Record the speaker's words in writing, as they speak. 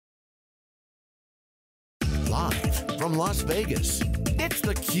from Las Vegas, it's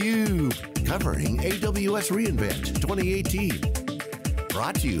theCUBE, covering AWS reInvent 2018.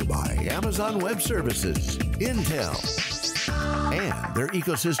 Brought to you by Amazon Web Services, Intel, and their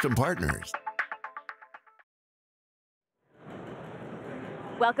ecosystem partners.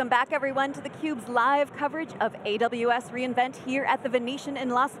 Welcome back, everyone, to theCUBE's live coverage of AWS reInvent here at the Venetian in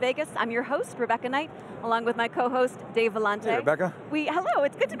Las Vegas. I'm your host, Rebecca Knight, along with my co-host, Dave Vellante. Hey, Rebecca. Hello,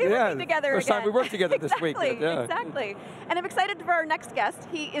 it's good to be working together first again. time we worked together this week. Yeah. Exactly. And I'm excited for our next guest.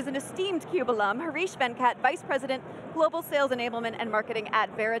 He is an esteemed CUBE alum, Harish Venkat, Vice President, Global Sales Enablement and Marketing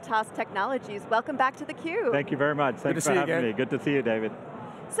at Veritas Technologies. Welcome back to theCUBE. Thanp you very much. Thanks for having me. Good to see you, David.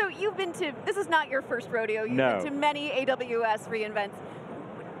 So you've been to, this is not your first rodeo, you've been to many AWS reInvents.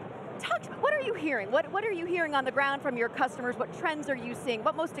 Talk to me, what are you hearing? What are you hearing on the ground from your customers? What trends are you seeing?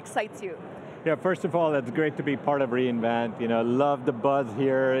 What most excites you? Yeah, first of all, it's great to be part of reInvent. Love the buzz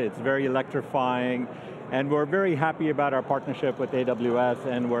here. It's very electrifying. And we're very happy about our partnership with AWS,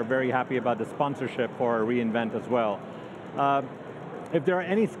 and we're very happy about the sponsorship for reInvent as well. If there are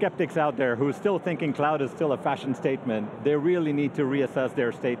any skeptics out there who are still thinking cloud is still a fashion statement, they really need to reassess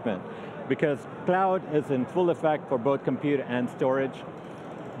their statement. Because cloud is in full effect for both compute and storage.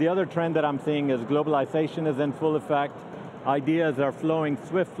 The other trend that I'm seeing is globalization is in full effect. Ideas are flowing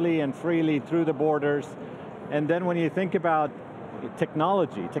swiftly and freely through the borders. And then when you think about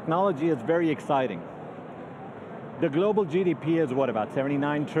technology is very exciting. The global GDP is what, about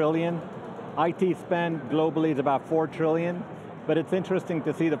 79 trillion? IT spend globally is about 4 trillion, but it's interesting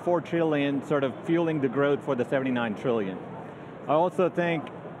to see the 4 trillion sort of fueling the growth for the 79 trillion. I also think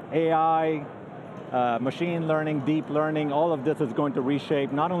AI, machine learning, deep learning, all of this is going to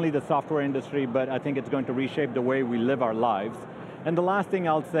reshape not only the software industry, but I think it's going to reshape the way we live our lives. And the last thing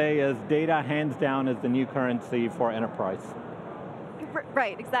I'll say is data, hands down, is the new currency for enterprise.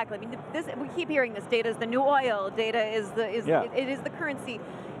 Right, exactly. I mean, we keep hearing this, data is the new oil, data is it is the currency.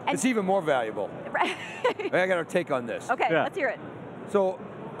 And it's even more valuable. Right. I got a take on this. Okay, let's hear it. So,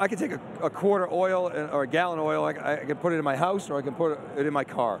 I can take a quart of oil, or a gallon of oil, I can put it in my house, or I can put it in my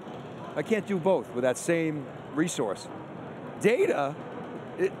car. I can't do both with that same resource. Data,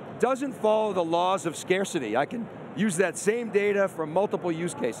 it doesn't follow the laws of scarcity. I can use that same data for multiple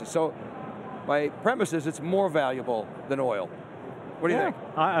use cases. So, my premise is it's more valuable than oil. What do you think?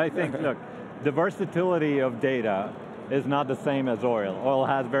 I think, look, the versatility of data is not the same as oil. Oil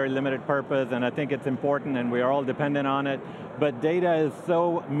has very limited purpose, and I think it's important, and we are all dependent on it, but data is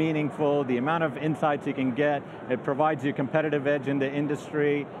so meaningful, the amount of insights you can get, it provides you competitive edge in the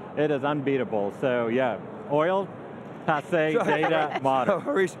industry, it is unbeatable. So yeah, oil, passe, data, modern.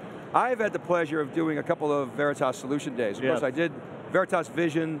 Harish, I've had the pleasure of doing a couple of Veritas Solution Days. Of course, I did Veritas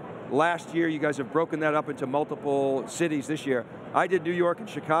Vision last year. You guys have broken that up into multiple cities this year. I did New York and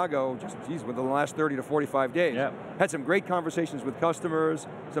Chicago, just within the last 30 to 45 days. Had some great conversations with customers,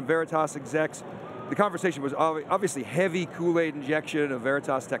 some Veritas execs. The conversation was obviously heavy Kool-Aid injection of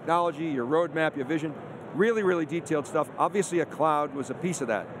Veritas technology, your roadmap, your vision, really, really detailed stuff. Obviously a cloud was a piece of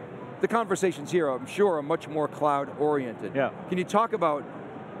that. The conversations here, I'm sure, are much more cloud-oriented. Can you talk about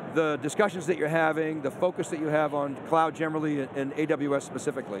the discussions that you're having, the focus that you have on cloud generally and AWS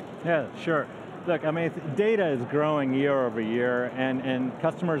specifically? Yeah, sure. Look, I mean, data is growing year over year, and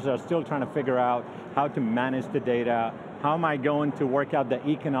customers are still trying to figure out how to manage the data. How am I going to work out the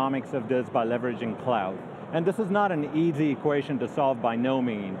economics of this by leveraging cloud? And this is not an easy equation to solve by no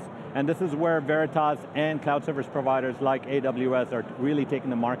means. And this is where Veritas and cloud service providers like AWS are really taking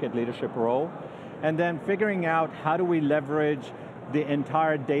the market leadership role. And then figuring out how do we leverage the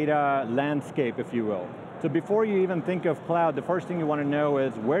entire data landscape, if you will. So before you even think of cloud, the first thing you want to know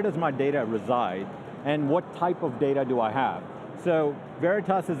is where does my data reside and what type of data do I have? So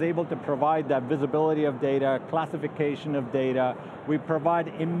Veritas is able to provide that visibility of data, classification of data. We provide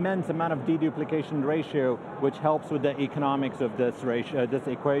immense amount of deduplication ratio, which helps with the economics of this ratio, this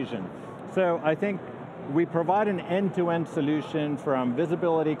equation. So I think we provide an end-to-end solution from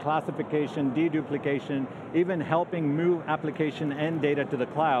visibility, classification, deduplication, even helping move application and data to the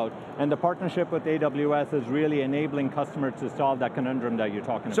cloud. And the partnership with AWS is really enabling customers to solve that conundrum that you're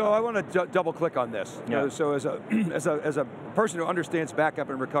talking about. So I want to double click on this. So as a person who understands backup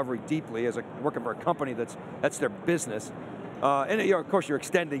and recovery deeply, working for a company that's their business, and of course you're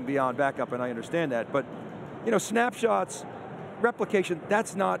extending beyond backup, and I understand that, but snapshots, replication,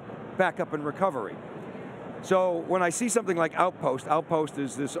 that's not backup and recovery. So when I see something like Outpost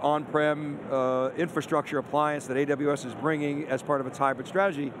is this on-prem infrastructure appliance that AWS is bringing as part of its hybrid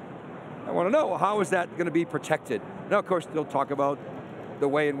strategy. I want to know, how is that going to be protected? Now, of course, they'll talk about the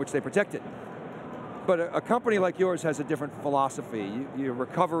way in which they protect it. But a company like yours has a different philosophy. Your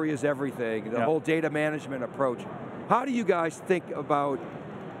recovery is everything, the whole data management approach. How do you guys think about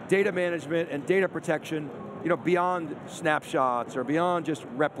data management and data protection, beyond snapshots or beyond just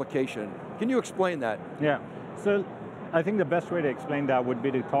replication? Can you explain that? Yeah, so I think the best way to explain that would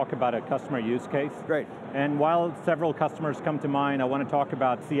be to talk about a customer use case. Great. And while several customers come to mind, I want to talk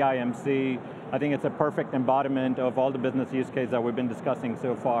about CIMC. I think it's a perfect embodiment of all the business use cases that we've been discussing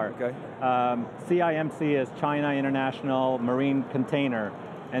so far. Okay. CIMC is China International Marine Container,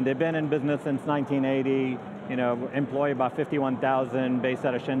 and they've been in business since 1980, employ about 51,000 based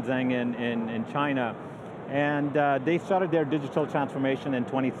out of Shenzhen in China. And they started their digital transformation in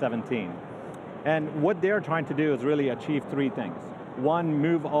 2017. And what they're trying to do is really achieve three things. One,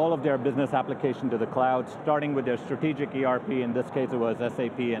 move all of their business application to the cloud, starting with their strategic ERP, in this case it was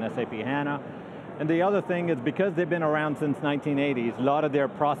SAP and SAP HANA. And the other thing is because they've been around since 1980s, a lot of their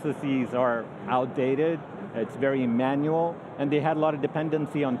processes are outdated, it's very manual, and they had a lot of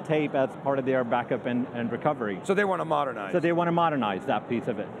dependency on tape as part of their backup and recovery. So they want to modernize. So they want to modernize that piece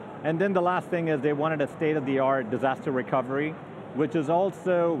of it. And then the last thing is they wanted a state-of-the-art disaster recovery, which is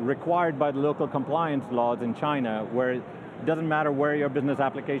also required by the local compliance laws in China, where it doesn't matter where your business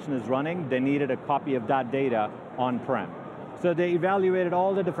application is running, they needed a copy of that data on-prem. So they evaluated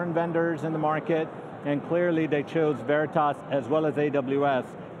all the different vendors in the market, and clearly they chose Veritas as well as AWS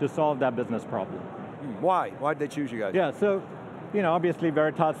to solve that business problem. Why? Why did they choose you guys? Yeah, so obviously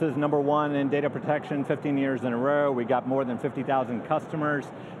Veritas is #1 in data protection 15 years in a row. We got more than 50,000 customers.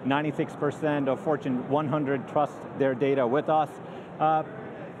 96% of Fortune 100 trust their data with us.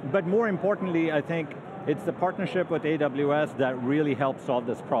 But more importantly, I think it's the partnership with AWS that really helped solve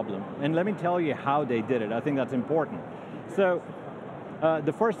this problem. And let me tell you how they did it. I think that's important. So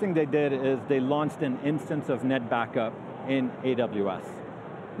the first thing they did is they launched an instance of NetBackup in AWS.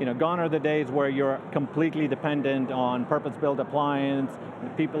 Gone are the days where you're completely dependent on purpose-built appliance,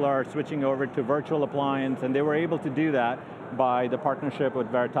 people are switching over to virtual appliance, and they were able to do that by the partnership with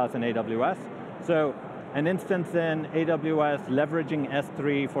Veritas and AWS. So an instance in AWS leveraging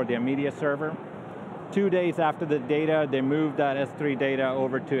S3 for their media server. 2 days after the data, they moved that S3 data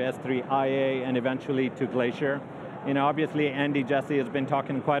over to S3 IA and eventually to Glacier. Obviously Andy Jassy has been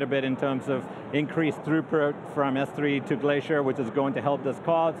talking quite a bit in terms of increased throughput from S3 to Glacier, which is going to help this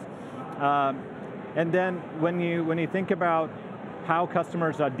cause. And then when you think about how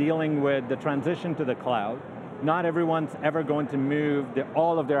customers are dealing with the transition to the cloud, not everyone's ever going to move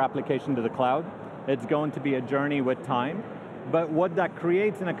all of their application to the cloud. It's going to be a journey with time. But what that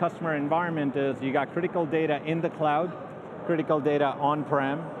creates in a customer environment is you got critical data in the cloud, critical data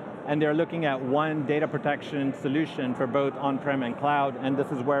on-prem, and they're looking at one data protection solution for both on-prem and cloud, and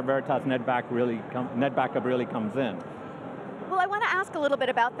this is where Veritas NetBackup really comes in. Well, I want to ask a little bit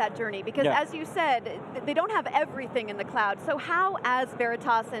about that journey, because as you said, they don't have everything in the cloud. So how, as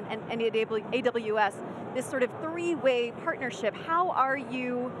Veritas and AWS, this sort of three-way partnership, how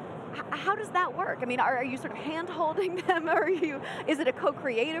does that work? I mean, are you sort of hand-holding them? Is it a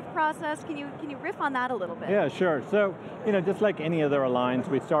co-creative process? Can you riff on that a little bit? Yeah, sure. So, just like any other alliance,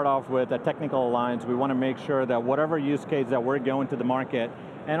 we start off with a technical alliance. We want to make sure that whatever use case that we're going to the market,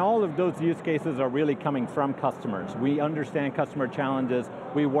 and all of those use cases are really coming from customers. We understand customer challenges.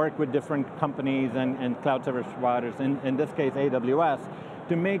 We work with different companies and cloud service providers, in this case AWS,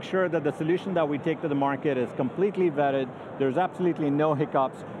 to make sure that the solution that we take to the market is completely vetted, there's absolutely no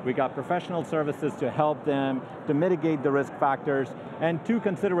hiccups, we got professional services to help them, to mitigate the risk factors, and two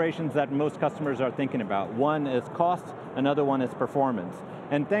considerations that most customers are thinking about. One is cost, another one is performance.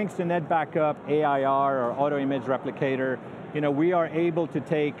 And thanks to NetBackup, AIR, or Auto Image Replicator, we are able to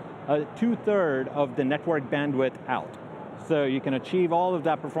take 2/3 of the network bandwidth out. So you can achieve all of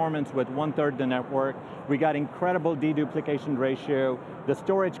that performance with 1/3 the network. We got incredible deduplication ratio. The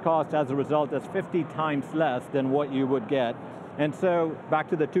storage cost as a result is 50 times less than what you would get. And so back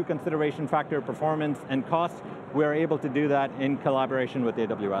to the two consideration factor, performance and cost, we're able to do that in collaboration with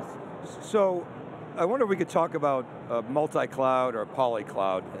AWS. So I wonder if we could talk about multi-cloud or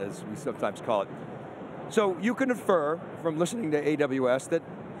poly-cloud, as we sometimes call it. So you can infer from listening to AWS that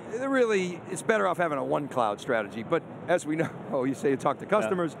really, it's better off having a one cloud strategy, but as we know, you say you talk to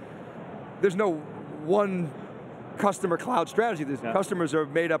customers, there's no one customer cloud strategy. Customers are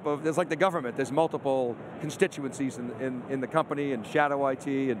made up of, it's like the government, there's multiple constituencies in the company and shadow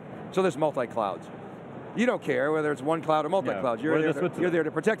IT, and so there's multi-clouds. You don't care whether it's one cloud or multi-cloud, you're there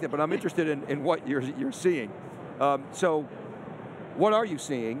to protect it, but I'm interested in what you're seeing. So, what are you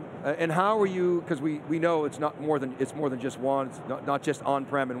seeing, and how are you, because we know it's more than just one, it's not just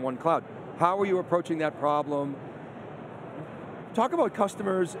on-prem and one cloud. How are you approaching that problem? talk about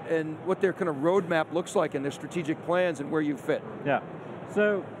customers and what their kind of roadmap looks like and their strategic plans and where you fit. Yeah,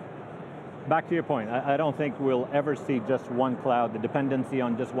 so back to your point, I don't think we'll ever see just one cloud. The dependency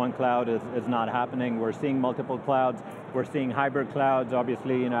on just one cloud is not happening. We're seeing multiple clouds. We're seeing hybrid clouds.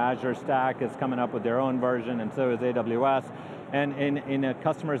 Obviously, Azure Stack is coming up with their own version, and so is AWS. And in a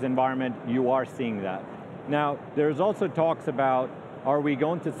customer's environment, you are seeing that. Now, there's also talks about, are we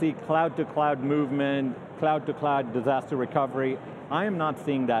going to see cloud-to-cloud movement, cloud-to-cloud disaster recovery? I am not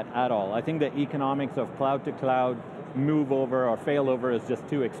seeing that at all. I think the economics of cloud-to-cloud move over or fail over is just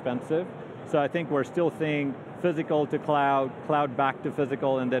too expensive. So I think we're still seeing physical to cloud, cloud back to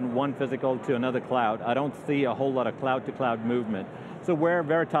physical, and then one physical to another cloud. I don't see a whole lot of cloud-to-cloud movement. So where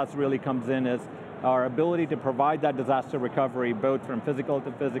Veritas really comes in is our ability to provide that disaster recovery, both from physical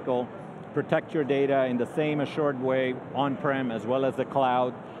to physical, protect your data in the same assured way, on-prem as well as the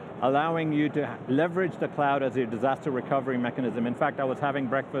cloud, allowing you to leverage the cloud as your disaster recovery mechanism. In fact, I was having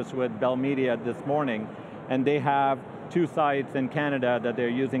breakfast with Bell Media this morning, and they have 2 sites in Canada that they're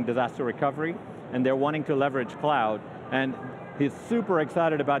using disaster recovery, and they're wanting to leverage cloud. And he's super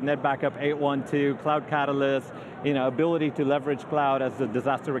excited about NetBackup 812, Cloud Catalyst, ability to leverage cloud as a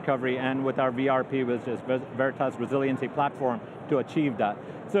disaster recovery, and with our VRP, which is Veritas Resiliency Platform, to achieve that.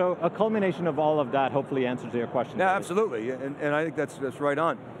 So a culmination of all of that hopefully answers your question. Yeah, absolutely, and I think that's right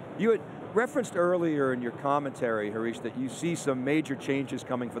on. You had referenced earlier in your commentary, Harish, that you see some major changes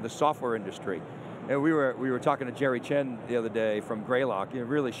coming for the software industry. And we were talking to Jerry Chen the other day from Greylock,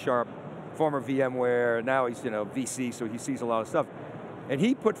 really sharp, former VMware, now he's VC, so he sees a lot of stuff. And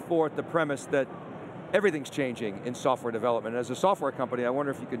he put forth the premise that everything's changing in software development. As a software company, I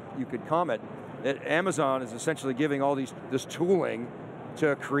wonder if you could comment that Amazon is essentially giving all this tooling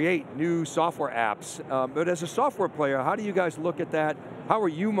to create new software apps. But as a software player, how do you guys look at that? How are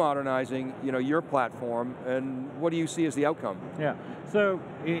you modernizing your platform, and what do you see as the outcome? Yeah, so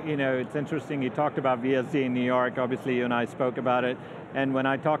it's interesting, you talked about VSD in New York, obviously you and I spoke about it, and when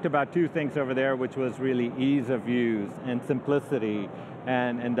I talked about 2 things over there, which was really ease of use and simplicity,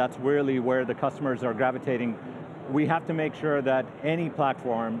 and that's really where the customers are gravitating. We have to make sure that any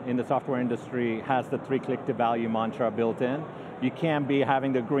platform in the software industry has the 3-click to value mantra built in. You can't be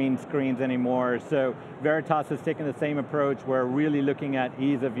having the green screens anymore. So Veritas has taken the same approach. We're really looking at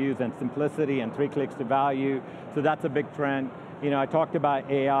ease of use and simplicity and 3 clicks to value. So that's a big trend. I talked about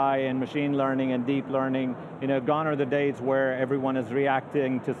AI and machine learning and deep learning. Gone are the days where everyone is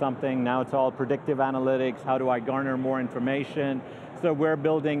reacting to something. Now it's all predictive analytics. How do I garner more information? So we're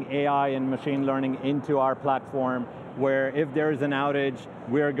building AI and machine learning into our platform, where if there is an outage,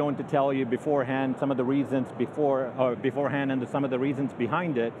 we're going to tell you beforehand some of the reasons beforehand and some of the reasons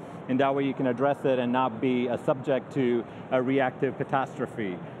behind it, and that way you can address it and not be subject to a reactive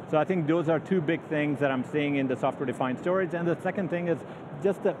catastrophe. So I think those are 2 big things that I'm seeing in the software-defined storage, and the second thing is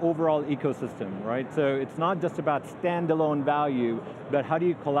just the overall ecosystem, right? So it's not just about standalone value, but how do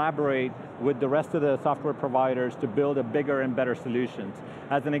you collaborate with the rest of the software providers to build a bigger and better solutions.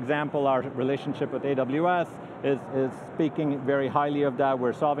 As an example, our relationship with AWS is speaking very highly of that.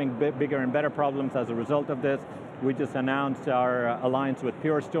 We're solving bigger and better problems as a result of this. We just announced our alliance with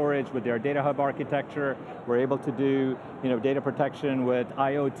Pure Storage with their data hub architecture. We're able to do data protection with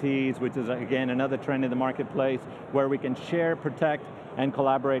IoTs, which is again another trend in the marketplace, where we can share, protect, and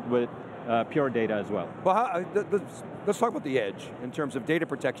collaborate with Pure Data as well. Well, let's talk about the edge in terms of data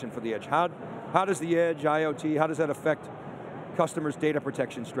protection for the edge. How does the edge, IoT, how does that affect customers' data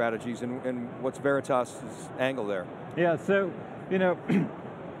protection strategies, and what's Veritas' angle there? Yeah, so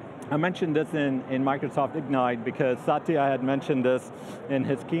I mentioned this in Microsoft Ignite because Satya had mentioned this in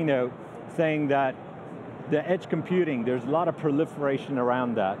his keynote, saying that the edge computing, there's a lot of proliferation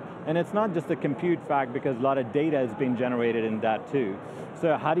around that. And it's not just a compute fact, because a lot of data is being generated in that too.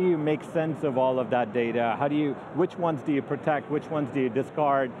 So how do you make sense of all of that data? Which ones do you protect? Which ones do you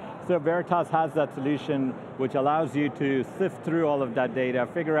discard? So Veritas has that solution which allows you to sift through all of that data,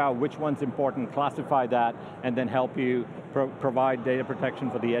 figure out which one's important, classify that, and then help you provide data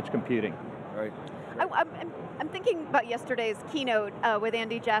protection for the edge computing. Right. I'm thinking about yesterday's keynote with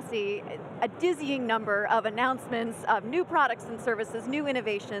Andy Jassy, a dizzying number of announcements of new products and services, new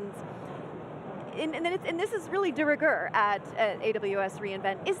innovations. And this is really de rigueur at AWS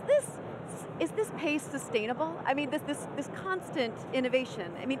reInvent. Is this pace sustainable? I mean, this constant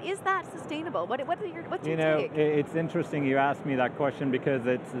innovation. I mean, is that sustainable? What's your take? It's interesting you asked me that question, because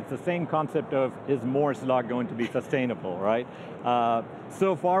it's the same concept of, is Moore's law going to be sustainable, right?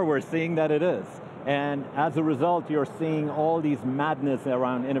 So far we're seeing that it is. And as a result, you're seeing all these madness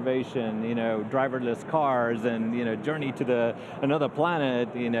around innovation, driverless cars and journey to another planet,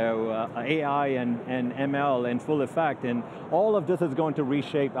 AI and ML in full effect, and all of this is going to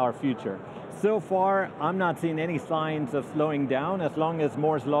reshape our future. So far, I'm not seeing any signs of slowing down. As long as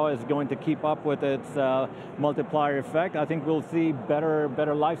Moore's Law is going to keep up with its multiplier effect, I think we'll see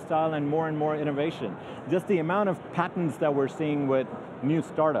better lifestyle and more innovation. Just the amount of patents that we're seeing with new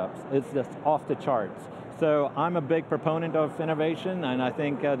startups is just off the charts. So I'm a big proponent of innovation, and I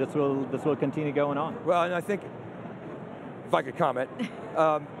think this will continue going on. Well, and I think, if I could comment,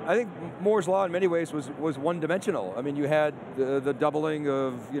 I think Moore's Law in many ways was one-dimensional. I mean, you had the doubling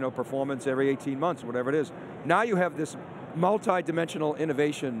of performance every 18 months, whatever it is. Now you have this multi-dimensional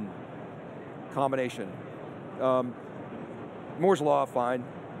innovation combination. Moore's Law, fine,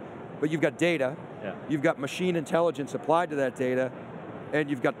 but you've got data, you've got machine intelligence applied to that data, and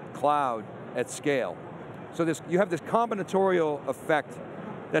you've got cloud at scale. So you have this combinatorial effect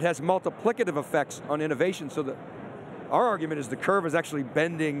that has multiplicative effects on innovation, so that our argument is the curve is actually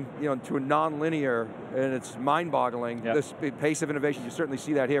bending to a non-linear, and it's mind-boggling, this pace of innovation. You certainly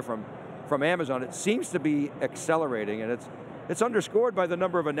see that here from Amazon. It seems to be accelerating, and it's underscored by the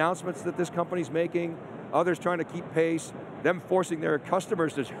number of announcements that this company's making, others trying to keep pace, them forcing their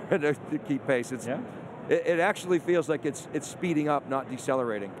customers to keep pace. It actually feels like it's speeding up, not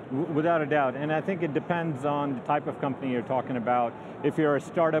decelerating. Without a doubt, and I think it depends on the type of company you're talking about. If you're a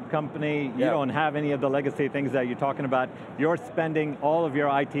startup company, you don't have any of the legacy things that you're talking about. You're spending all of your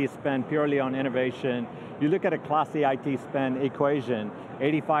IT spend purely on innovation. You look at a classy IT spend equation,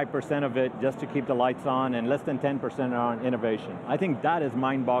 85% of it just to keep the lights on and less than 10% on innovation. I think that is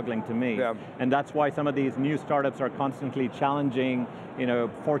mind-boggling to me. And that's why some of these new startups are constantly challenging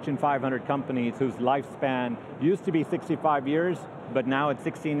Fortune 500 companies whose lifespan used to be 65 years, but now it's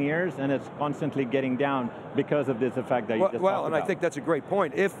 16 years, and it's constantly getting down because of this effect that you just talked about. And I think that's a great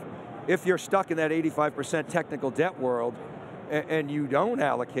point. If you're stuck in that 85% technical debt world, and you don't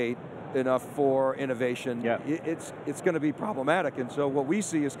allocate enough for innovation, it's going to be problematic. And so what we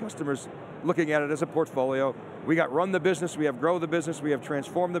see is customers looking at it as a portfolio. We got run the business, we have grow the business, we have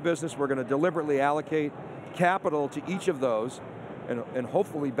transform the business. We're going to deliberately allocate capital to each of those, and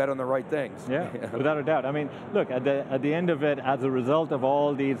hopefully bet on the right things. Without a doubt. I mean, look, at the end of it, as a result of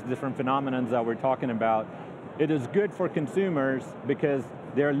all these different phenomena that we're talking about, it is good for consumers because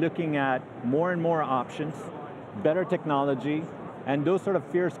they're looking at more and more options, better technology, and those sort of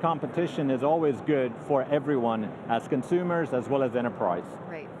fierce competition is always good for everyone, as consumers as well as enterprise.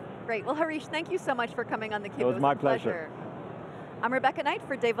 Great. Well, Harish, thank you so much for coming on theCUBE. It was my pleasure. I'm Rebecca Knight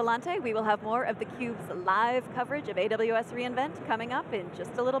for Dave Vellante. We will have more of theCUBE's live coverage of AWS reInvent coming up in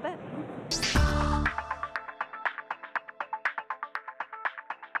just a little bit.